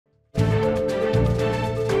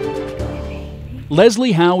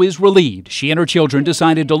Leslie Howe is relieved. She and her children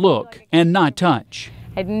decided to look and not touch.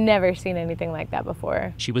 I'd never seen anything like that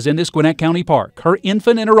before. She was in this Gwinnett County park, her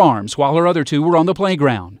infant in her arms while her other two were on the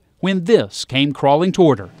playground, when this came crawling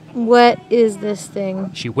toward her. What is this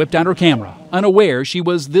thing? She whipped out her camera, unaware she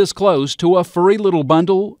was this close to a furry little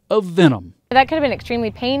bundle of venom. That could have been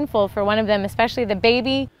extremely painful for one of them, especially the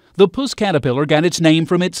baby. The puss caterpillar got its name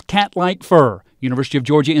from its cat-like fur. University of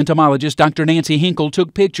Georgia entomologist Dr. Nancy Hinkle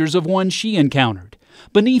took pictures of one she encountered.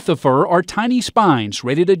 Beneath the fur are tiny spines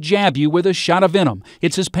ready to jab you with a shot of venom.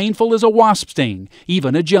 It's as painful as a wasp sting,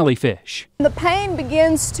 even a jellyfish. The pain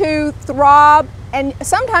begins to throb, and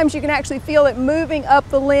sometimes you can actually feel it moving up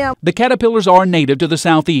the limb. The caterpillars are native to the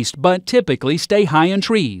southeast, but typically stay high in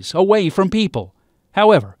trees, away from people.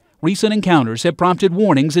 However, recent encounters have prompted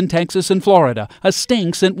warnings in Texas and Florida. A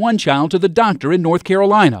sting sent one child to the doctor in North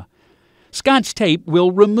Carolina. Scotch tape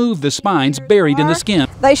will remove the spines buried in the skin.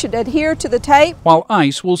 They should adhere to the tape, while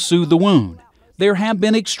ice will soothe the wound. There have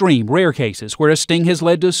been extreme, rare cases where a sting has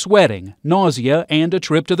led to sweating, nausea, and a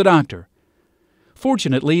trip to the doctor.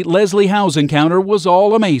 Fortunately, Leslie Howe's encounter was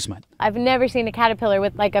all amazement. I've never seen a caterpillar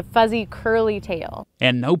with like a fuzzy, curly tail.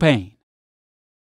 And no pain.